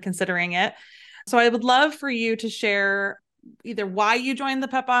and considering it. So I would love for you to share either why you joined the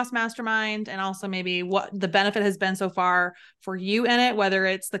Pet Boss Mastermind and also maybe what the benefit has been so far for you in it, whether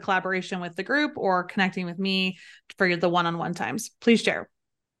it's the collaboration with the group or connecting with me for the one-on-one times. Please share.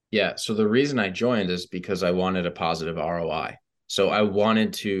 Yeah. So the reason I joined is because I wanted a positive ROI. So I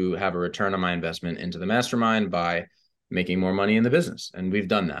wanted to have a return on my investment into the mastermind by making more money in the business. And we've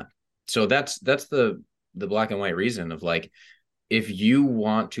done that. So that's the black and white reason of like, if you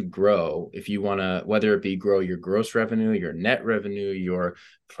want to grow, if you want to, whether it be grow your gross revenue, your net revenue, your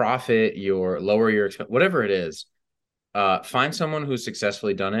profit, your lower your expense, whatever it is, find someone who's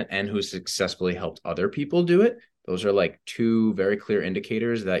successfully done it and who's successfully helped other people do it. Those are like two very clear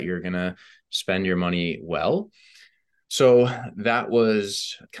indicators that you're going to spend your money well. So that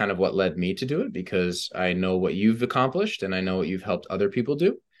was kind of what led me to do it because I know what you've accomplished and I know what you've helped other people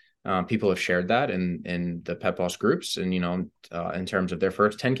do. People have shared that in the Pet Boss groups, and in terms of their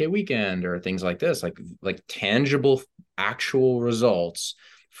first 10K weekend or things like this, like tangible, actual results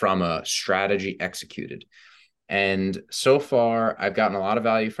from a strategy executed. And so far, I've gotten a lot of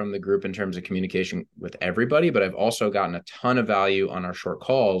value from the group in terms of communication with everybody, but I've also gotten a ton of value on our short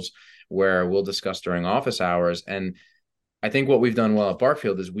calls where we'll discuss during office hours. And I think what we've done well at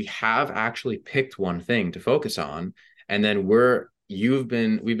Barfield is we have actually picked one thing to focus on. And then we've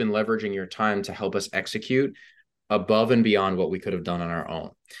been leveraging your time to help us execute above and beyond what we could have done on our own.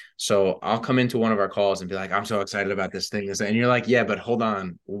 So I'll come into one of our calls and be like, I'm so excited about this thing. And you're like, yeah, but hold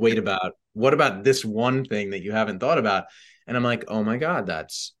on, what about this one thing that you haven't thought about? And I'm like, oh my God,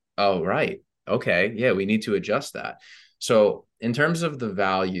 oh, right. Okay. Yeah, we need to adjust that. So in terms of the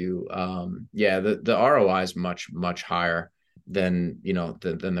value, yeah, the ROI is much, much higher than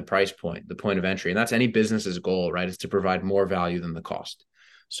the price point, the point of entry. And that's any business's goal, right? Is to provide more value than the cost.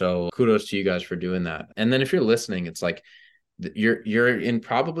 So kudos to you guys for doing that. And then if you're listening, it's like you're in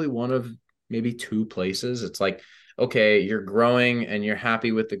probably one of maybe two places. It's like, okay, you're growing and you're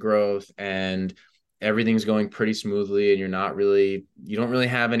happy with the growth and everything's going pretty smoothly and you don't really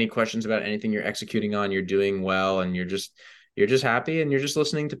have any questions about anything you're executing on. You're doing well and you're just happy and you're just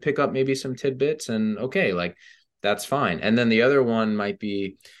listening to pick up maybe some tidbits and okay, like that's fine. And then the other one might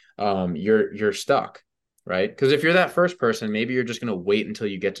be you're stuck, right? Because if you're that first person, maybe you're just going to wait until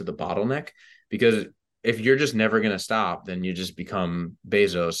you get to the bottleneck. Because if you're just never going to stop, then you just become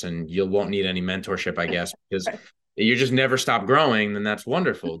Bezos and you won't need any mentorship, I guess, because you just never stop growing. Then that's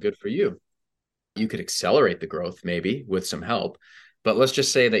wonderful. Good for you. You could accelerate the growth maybe with some help. But let's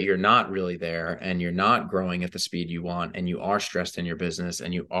just say that you're not really there and you're not growing at the speed you want and you are stressed in your business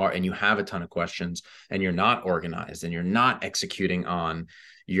and you have a ton of questions and you're not organized and you're not executing on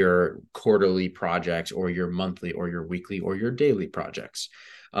your quarterly projects or your monthly or your weekly or your daily projects.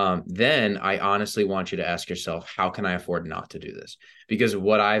 Then I honestly want you to ask yourself, how can I afford not to do this? Because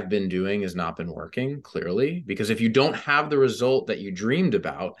what I've been doing has not been working clearly, because if you don't have the result that you dreamed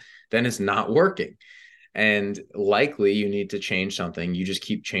about, then it's not working. And likely you need to change something. You just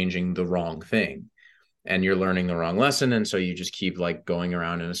keep changing the wrong thing. and you're learning the wrong lesson. And so you just keep like going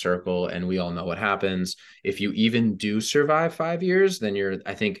around in a circle. And we all know what happens. If you even do survive 5 years, then you're,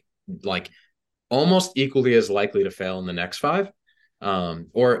 I think, like almost equally as likely to fail in the next five.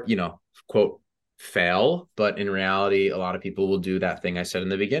 Or, quote, fail. But in reality, a lot of people will do that thing I said in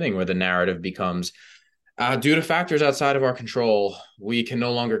the beginning, where the narrative becomes, due to factors outside of our control, we can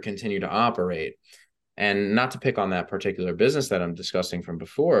no longer continue to operate. And not to pick on that particular business that I'm discussing from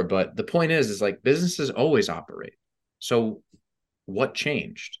before, but the point is like businesses always operate. So what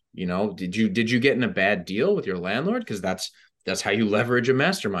changed? Did you get in a bad deal with your landlord? Because that's how you leverage a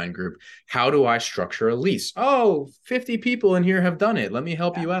mastermind group. How do I structure a lease? Oh, 50 people in here have done it. Let me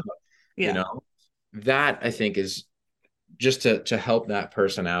help Yeah. you out. You Yeah. know, that I think is just to help that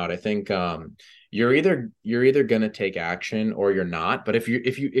person out. I think you're either going to take action or you're not. But if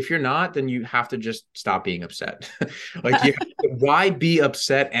you're not, then you have to just stop being upset. Like, why be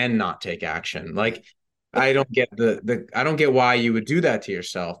upset and not take action? Like, I don't get I don't get why you would do that to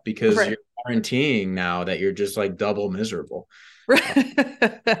yourself, because Right. you're guaranteeing now that you're just like double miserable.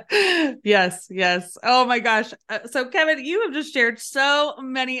 Yes, yes. Oh my gosh. So Kevin, you have just shared so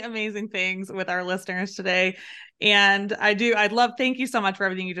many amazing things with our listeners today. And I'd love, thank you so much for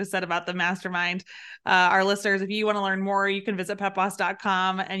everything you just said about the mastermind. Our listeners, if you want to learn more, you can visit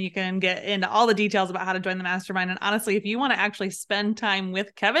petboss.com and you can get into all the details about how to join the mastermind. And honestly, if you want to actually spend time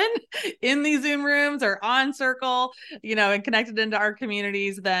with Kevin in these Zoom rooms or on Circle, and connected into our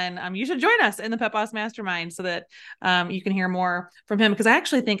communities, then you should join us in the Pet Boss Mastermind so that you can hear more from him. Because I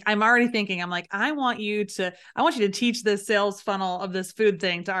actually think I'm already thinking, I'm like, I want you to teach this sales funnel of this food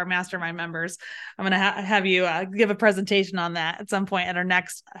thing to our mastermind members. I'm going to have you give a presentation on that at some point at our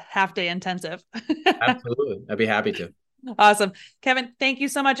next half day intensive. Absolutely. I'd be happy to. Awesome. Kevin, thank you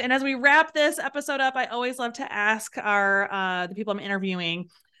so much. And as we wrap this episode up, I always love to ask the people I'm interviewing,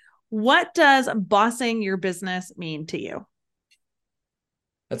 what does bossing your business mean to you?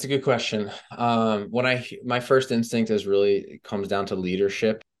 That's a good question. My first instinct is really, it comes down to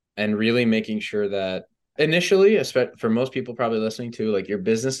leadership and really making sure that initially, especially for most people probably listening to, like, your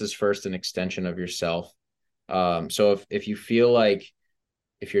business is first an extension of yourself. So if you feel like,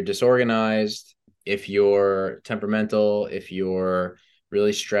 if you're disorganized, if you're temperamental, if you're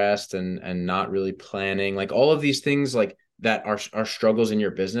really stressed and not really planning, like all of these things, like that are struggles in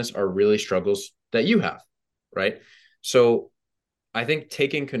your business, are really struggles that you have, right? So I think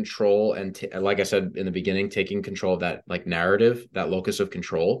taking control and like I said in the beginning, taking control of that like narrative, that locus of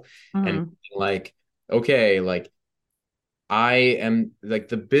control, and Mm-hmm. like, okay, like I am, like,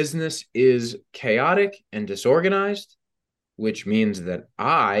 the business is chaotic and disorganized, which means that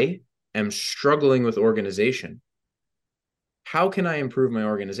I am struggling with organization. How can I improve my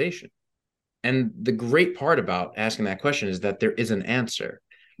organization? And the great part about asking that question is that there is an answer.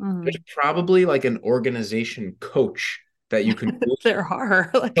 There's Mm-hmm. probably like an organization coach that you can There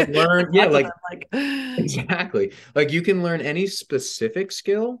are like to learn. Yeah, lots of them. like Like, exactly. Like, you can learn any specific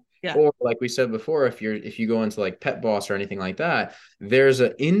skill, yeah, or like we said before, if you go into like Pet Boss or anything like that, there's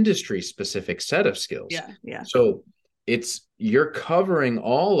an industry specific set of skills. yeah, yeah. So you're covering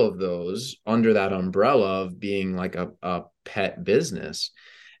all of those under that umbrella of being like a pet business.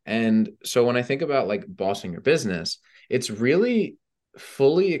 And so when I think about like bossing your business, it's really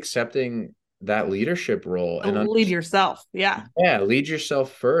fully accepting that leadership role and Lead yourself. Yeah. yeah, lead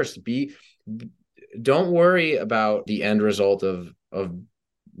yourself first. Don't worry about the end result of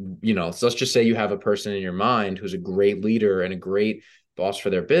so let's just say you have a person in your mind who's a great leader and a great boss for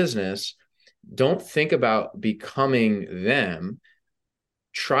their business. Don't think about becoming them.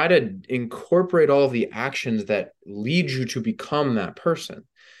 Try to incorporate all of the actions that lead you to become that person.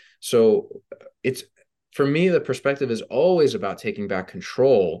 So it's, for me, the perspective is always about taking back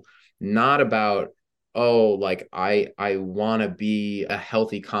control, not about, oh, like I want to be a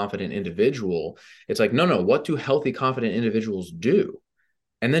healthy, confident individual. It's like, no, what do healthy, confident individuals do?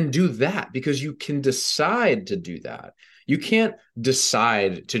 And then do that, because you can decide to do that. You can't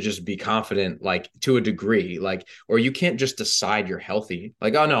decide to just be confident, like, to a degree, like, or you can't just decide you're healthy.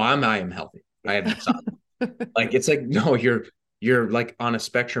 Like, oh no, I am healthy. I have decided. Like, it's like, no, you're like on a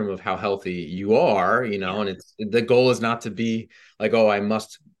spectrum of how healthy you are, Yeah. and it's, the goal is not to be like, oh, I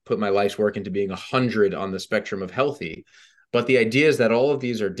must put my life's work into being 100 on the spectrum of healthy. But the idea is that all of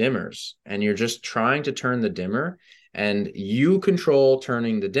these are dimmers, and you're just trying to turn the dimmer, and you control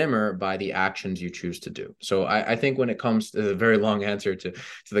turning the dimmer by the actions you choose to do. So I think when it comes to a very long answer to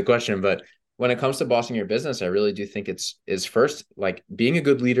the question, but when it comes to bossing your business, I really do think is first like being a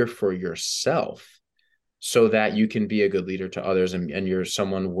good leader for yourself, so that you can be a good leader to others, and you're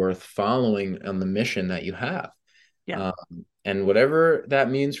someone worth following on the mission that you have. Yeah. And whatever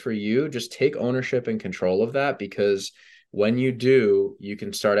that means for you, just take ownership and control of that, because when you do, you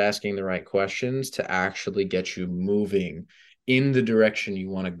can start asking the right questions to actually get you moving in the direction you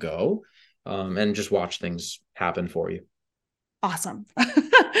want to go, and just watch things happen for you. Awesome.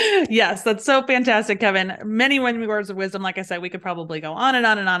 Yes, that's so fantastic, Kevin. Many words of wisdom. Like I said, we could probably go on and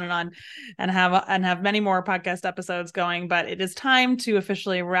on and on and on and have many more podcast episodes going, but it is time to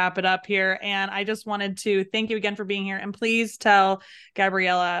officially wrap it up here. And I just wanted to thank you again for being here. And please tell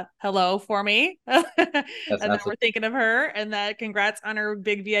Gabriella hello for me. And that we're thinking of her, and that congrats on her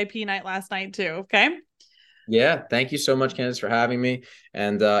big VIP night last night too. Okay. Yeah, thank you so much, Candace, for having me.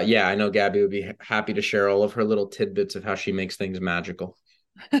 And yeah, I know Gabby would be happy to share all of her little tidbits of how she makes things magical.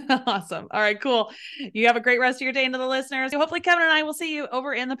 Awesome. All right, cool. You have a great rest of your day. And to the listeners, hopefully Kevin and I will see you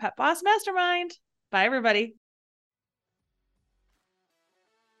over in the Pet Boss Mastermind. Bye, everybody.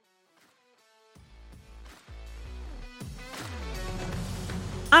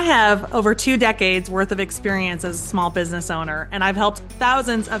 I have over 2 decades worth of experience as a small business owner, and I've helped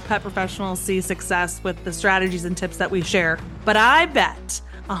thousands of pet professionals see success with the strategies and tips that we share. But I bet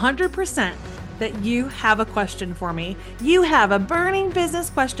 100% that you have a question for me. You have a burning business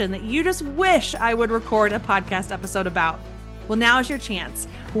question that you just wish I would record a podcast episode about. Well, now is your chance.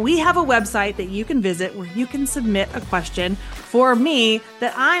 We have a website that you can visit where you can submit a question for me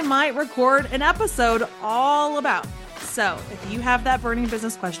that I might record an episode all about. So if you have that burning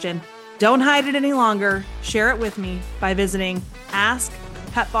business question, don't hide it any longer. Share it with me by visiting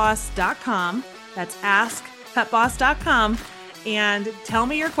askpetboss.com. That's askpetboss.com, and tell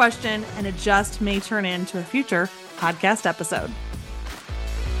me your question, and it just may turn into a future podcast episode.